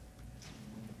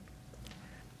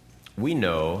We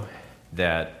know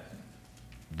that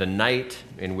the night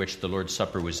in which the Lord's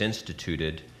Supper was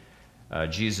instituted,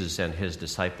 Jesus and his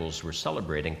disciples were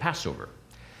celebrating Passover.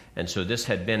 And so this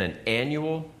had been an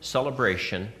annual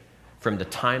celebration from the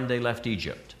time they left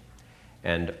Egypt.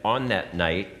 And on that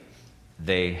night,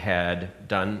 they had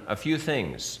done a few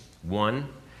things. One,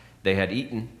 they had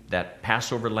eaten that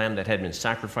Passover lamb that had been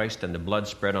sacrificed and the blood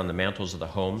spread on the mantles of the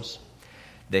homes.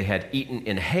 They had eaten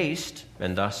in haste,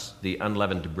 and thus the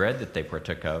unleavened bread that they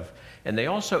partook of. And they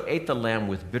also ate the lamb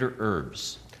with bitter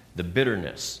herbs, the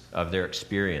bitterness of their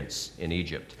experience in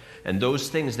Egypt. And those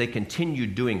things they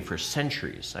continued doing for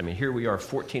centuries. I mean, here we are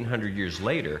 1,400 years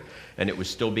later, and it was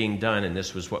still being done, and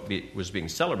this was what was being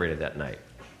celebrated that night.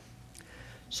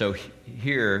 So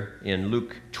here in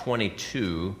Luke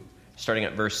 22, starting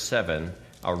at verse 7,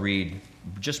 I'll read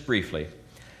just briefly.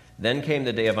 Then came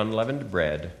the day of unleavened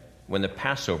bread, when the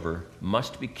Passover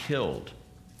must be killed.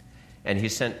 And he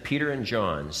sent Peter and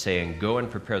John, saying, Go and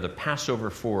prepare the Passover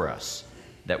for us,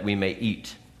 that we may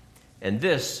eat. And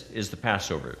this is the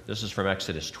Passover. This is from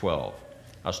Exodus 12.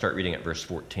 I'll start reading at verse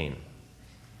 14.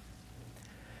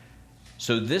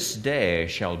 So this day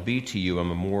shall be to you a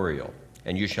memorial,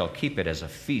 and you shall keep it as a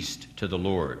feast to the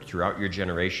Lord throughout your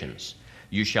generations.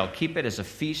 You shall keep it as a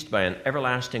feast by an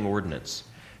everlasting ordinance.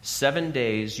 7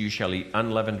 days you shall eat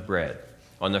unleavened bread.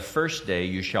 On the first day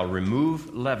you shall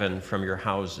remove leaven from your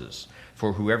houses.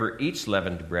 For whoever eats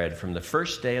leavened bread from the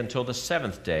first day until the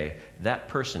 7th day, that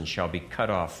person shall be cut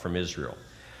off from Israel.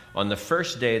 On the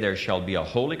first day there shall be a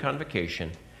holy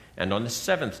convocation, and on the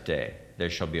 7th day there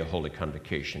shall be a holy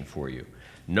convocation for you.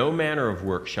 No manner of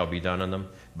work shall be done on them,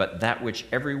 but that which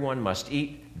everyone must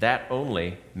eat, that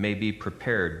only may be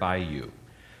prepared by you.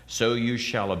 So you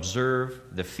shall observe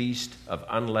the feast of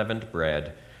unleavened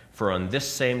bread, for on this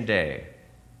same day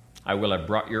I will have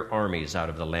brought your armies out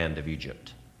of the land of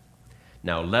Egypt.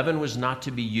 Now, leaven was not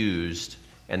to be used,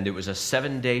 and it was a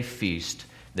 7-day feast.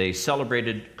 They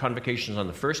celebrated convocations on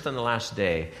the first and the last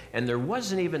day, and there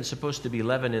wasn't even supposed to be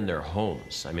leaven in their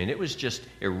homes. I mean, it was just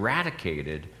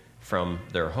eradicated from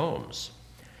their homes.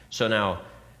 So now,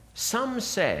 some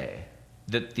say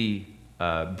that the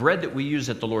bread that we use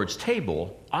at the Lord's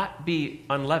table ought be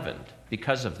unleavened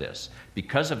because of this,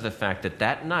 because of the fact that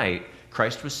that night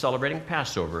Christ was celebrating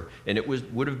Passover, and it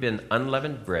would have been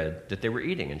unleavened bread that they were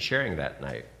eating and sharing that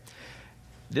night.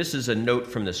 This is a note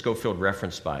from the Scofield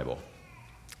Reference Bible.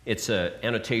 It's an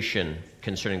annotation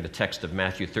concerning the text of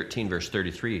Matthew 13, verse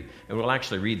 33, and we'll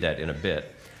actually read that in a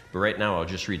bit. But right now I'll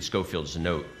just read Scofield's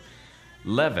note.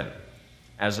 Leaven,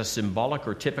 as a symbolic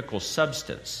or typical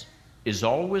substance, is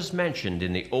always mentioned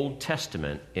in the Old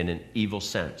Testament in an evil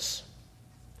sense.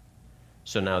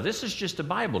 So now this is just a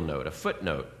Bible note, a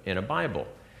footnote in a Bible.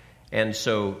 And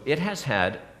so it has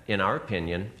had, in our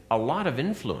opinion, a lot of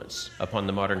influence upon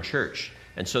the modern church.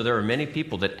 And so there are many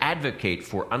people that advocate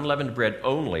for unleavened bread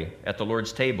only at the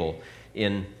Lord's table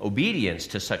in obedience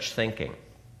to such thinking.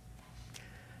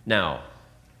 Now,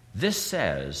 this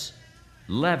says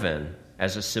leaven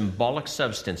as a symbolic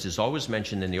substance is always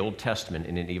mentioned in the Old Testament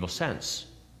in an evil sense.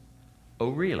 Oh,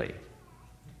 really?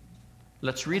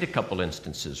 Let's read a couple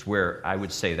instances where I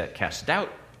would say that casts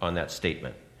doubt on that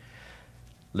statement.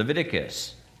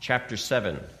 Leviticus chapter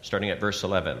 7, starting at verse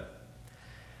 11.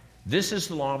 This is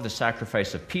the law of the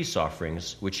sacrifice of peace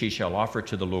offerings, which he shall offer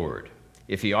to the Lord.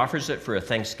 If he offers it for a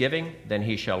thanksgiving, then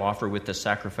he shall offer with the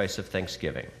sacrifice of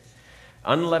thanksgiving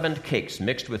unleavened cakes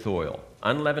mixed with oil,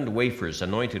 unleavened wafers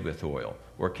anointed with oil,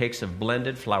 or cakes of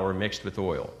blended flour mixed with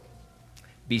oil.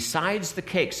 Besides the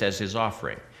cakes as his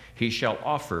offering, he shall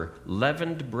offer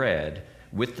leavened bread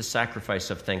with the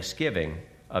sacrifice of thanksgiving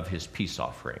of his peace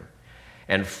offering.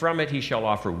 And from it he shall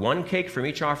offer 1 cake from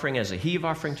each offering as a heave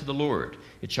offering to the Lord.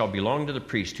 It shall belong to the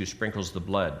priest who sprinkles the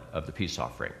blood of the peace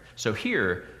offering. So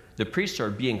here, the priests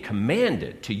are being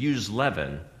commanded to use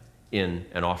leaven in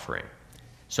an offering.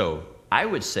 So I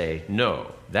would say,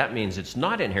 no, that means it's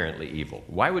not inherently evil.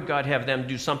 Why would God have them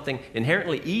do something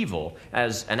inherently evil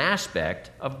as an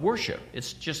aspect of worship?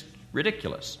 It's just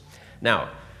ridiculous. Now,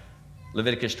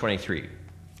 Leviticus 23,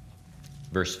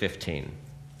 verse 15.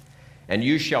 And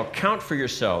you shall count for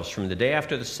yourselves from the day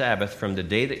after the Sabbath, from the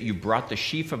day that you brought the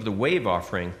sheaf of the wave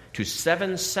offering, to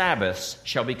 7 Sabbaths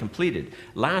shall be completed.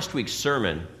 Last week's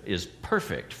sermon is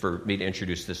perfect for me to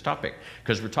introduce this topic,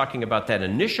 because we're talking about that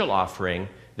initial offering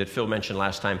that Phil mentioned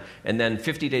last time, and then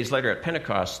 50 days later at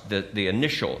Pentecost, the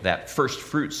initial, that first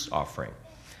fruits offering.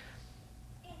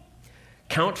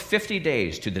 Count 50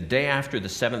 days to the day after the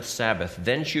 7th Sabbath,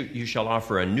 then you shall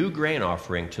offer a new grain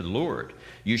offering to the Lord.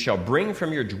 You shall bring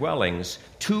from your dwellings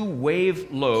 2 wave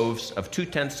loaves of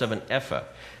 2/10 of an ephah.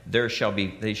 They shall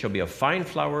be of fine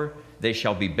flour, they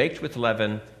shall be baked with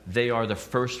leaven. They are the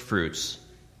first fruits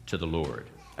to the Lord.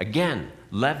 Again,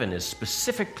 leaven is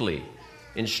specifically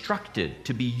instructed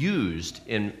to be used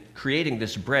in creating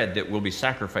this bread that will be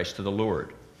sacrificed to the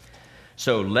Lord.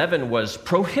 So leaven was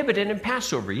prohibited in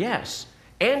Passover, yes,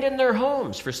 and in their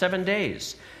homes for 7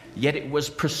 days. Yet it was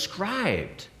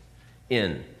prescribed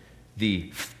in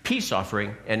the peace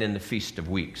offering and in the Feast of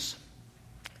Weeks.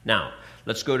 Now,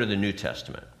 let's go to the New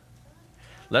Testament.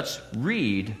 Let's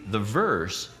read the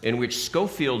verse in which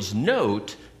Scofield's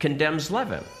note condemns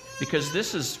leaven, because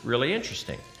this is really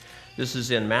interesting. This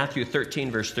is in Matthew 13,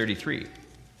 verse 33.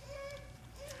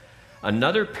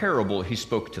 Another parable he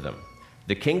spoke to them.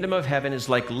 The kingdom of heaven is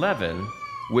like leaven,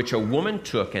 which a woman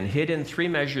took and hid in 3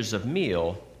 measures of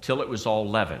meal till it was all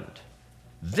leavened.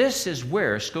 This is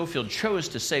where Scofield chose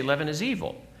to say leaven is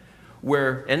evil.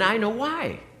 And I know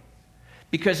why.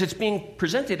 Because it's being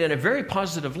presented in a very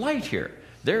positive light here.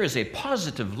 There is a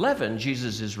positive leaven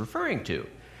Jesus is referring to.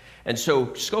 And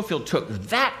so Scofield took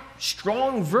that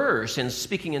strong verse in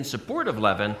speaking in support of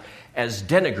leaven as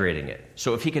denigrating it.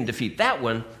 So if he can defeat that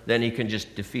one, then he can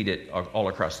just defeat it all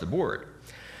across the board.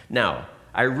 Now,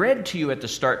 I read to you at the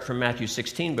start from Matthew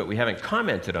 16, but we haven't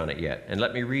commented on it yet. And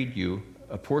let me read you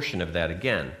a portion of that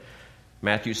again.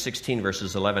 Matthew 16,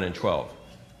 verses 11 and 12.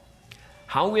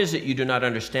 How is it you do not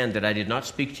understand that I did not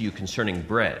speak to you concerning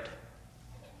bread?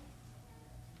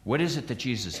 What is it that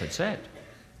Jesus had said?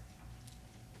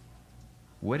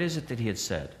 What is it that he had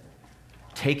said?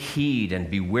 Take heed and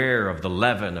beware of the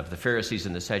leaven of the Pharisees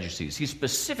and the Sadducees. He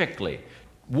specifically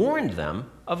warned them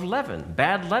of leaven,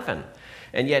 bad leaven.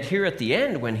 And yet here at the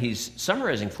end, when he's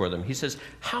summarizing for them, he says,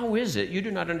 how is it you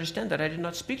do not understand that I did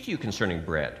not speak to you concerning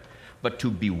bread, but to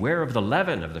beware of the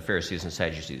leaven of the Pharisees and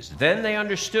Sadducees? Then they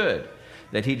understood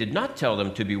that he did not tell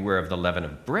them to beware of the leaven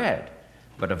of bread,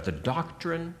 but of the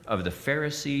doctrine of the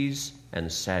Pharisees and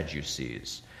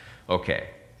Sadducees. Okay,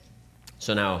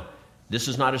 so now this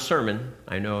is not a sermon.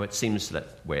 I know it seems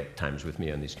that way at times with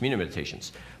me on these communion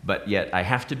meditations, but yet I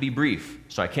have to be brief,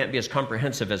 so I can't be as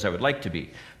comprehensive as I would like to be.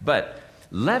 But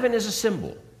leaven is a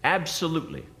symbol,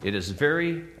 absolutely. It is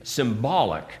very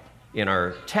symbolic in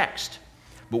our text.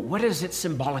 But what is it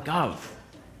symbolic of?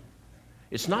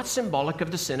 It's not symbolic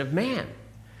of the sin of man.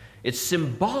 It's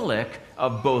symbolic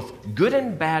of both good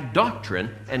and bad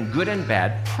doctrine and good and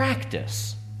bad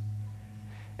practice.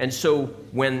 And so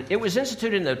when it was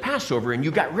instituted in the Passover and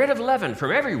you got rid of leaven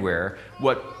from everywhere,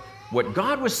 what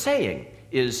God was saying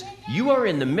is, you are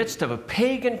in the midst of a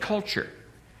pagan culture,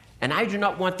 and I do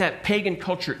not want that pagan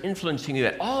culture influencing you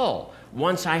at all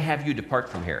once I have you depart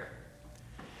from here.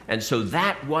 And so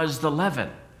that was the leaven,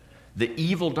 the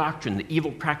evil doctrine, the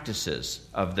evil practices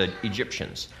of the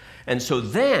Egyptians. And so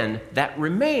then that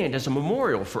remained as a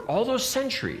memorial for all those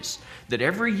centuries, that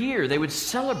every year they would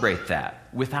celebrate that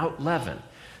without leaven.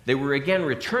 They were again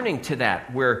returning to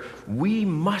that where we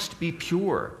must be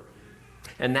pure.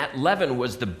 And that leaven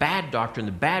was the bad doctrine,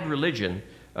 the bad religion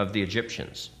of the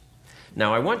Egyptians.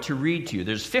 Now I want to read to you,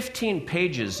 there's 15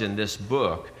 pages in this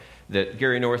book that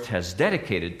Gary North has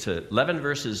dedicated to leaven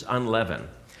versus unleavened.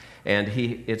 And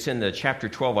it's in the chapter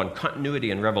 12 on continuity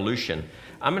and revolution.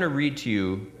 I'm going to read to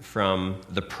you from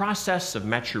The Process of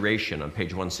Maturation on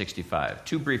page 165,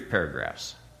 2 brief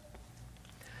paragraphs.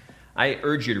 I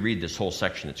urge you to read this whole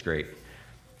section. It's great.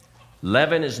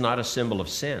 Leaven is not a symbol of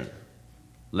sin.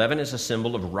 Leaven is a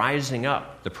symbol of rising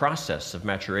up, the process of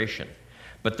maturation.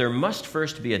 But there must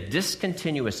first be a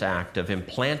discontinuous act of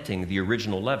implanting the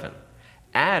original leaven.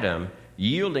 Adam,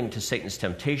 yielding to Satan's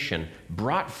temptation,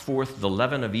 brought forth the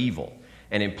leaven of evil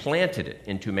and implanted it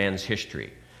into man's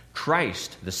history.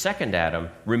 Christ, the second Adam,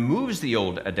 removes the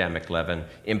old Adamic leaven,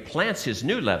 implants his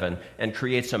new leaven, and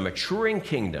creates a maturing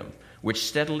kingdom which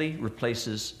steadily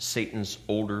replaces Satan's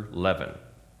older leaven.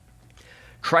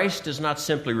 Christ does not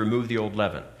simply remove the old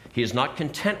leaven. He is not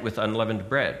content with unleavened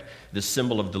bread, the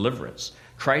symbol of deliverance.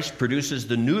 Christ produces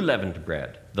the new leavened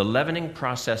bread, the leavening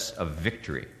process of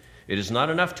victory. It is not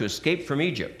enough to escape from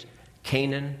Egypt.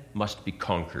 Canaan must be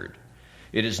conquered.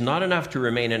 It is not enough to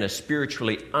remain in a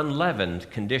spiritually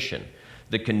unleavened condition,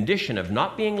 the condition of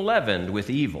not being leavened with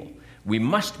evil. We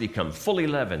must become fully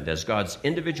leavened as God's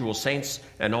individual saints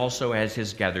and also as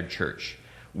his gathered church.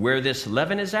 Where this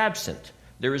leaven is absent,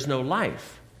 there is no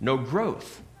life, no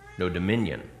growth, no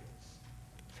dominion.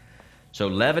 So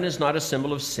leaven is not a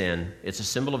symbol of sin. It's a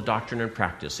symbol of doctrine and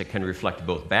practice. It can reflect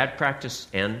both bad practice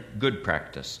and good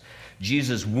practice.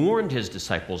 Jesus warned his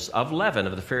disciples of leaven,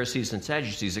 of the Pharisees and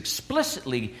Sadducees,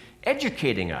 explicitly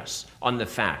educating us on the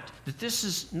fact that this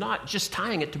is not just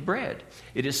tying it to bread.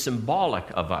 It is symbolic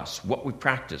of us, what we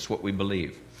practice, what we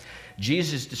believe.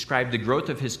 Jesus described the growth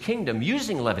of his kingdom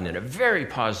using leaven in a very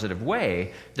positive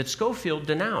way that Scofield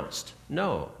denounced.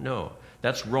 No,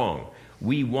 that's wrong.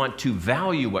 We want to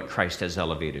value what Christ has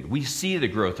elevated. We see the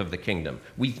growth of the kingdom.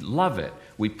 We love it.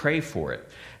 We pray for it.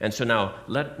 And so now,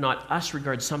 let not us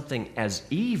regard something as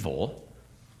evil,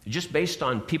 just based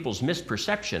on people's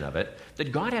misperception of it,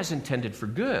 that God has intended for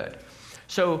good.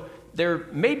 So there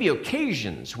may be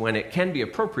occasions when it can be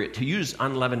appropriate to use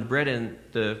unleavened bread in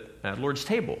the Lord's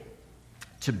table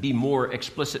to be more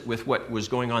explicit with what was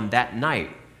going on that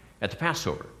night at the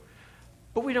Passover.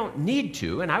 But we don't need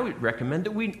to, and I would recommend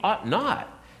that we ought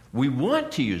not. We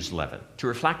want to use leaven to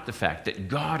reflect the fact that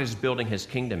God is building his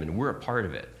kingdom and we're a part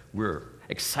of it. We're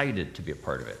excited to be a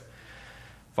part of it.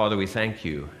 Father, we thank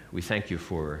you. We thank you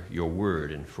for your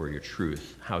word and for your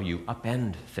truth, how you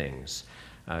upend things.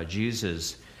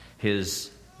 Jesus,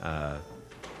 his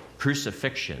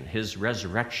crucifixion, his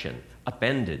resurrection,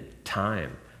 upended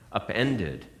time,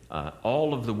 upended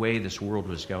all of the way this world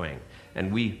was going.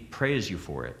 And we praise you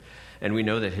for it. And we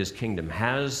know that his kingdom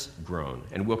has grown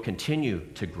and will continue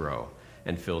to grow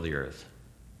and fill the earth.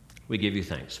 We give you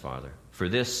thanks, Father, for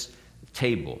this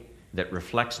table that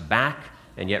reflects back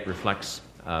and yet reflects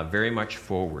very much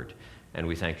forward. And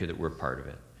we thank you that we're part of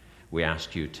it. We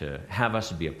ask you to have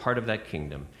us be a part of that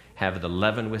kingdom, have the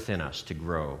leaven within us to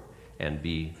grow and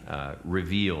be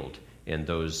revealed in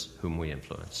those whom we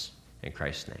influence. In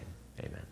Christ's name, amen.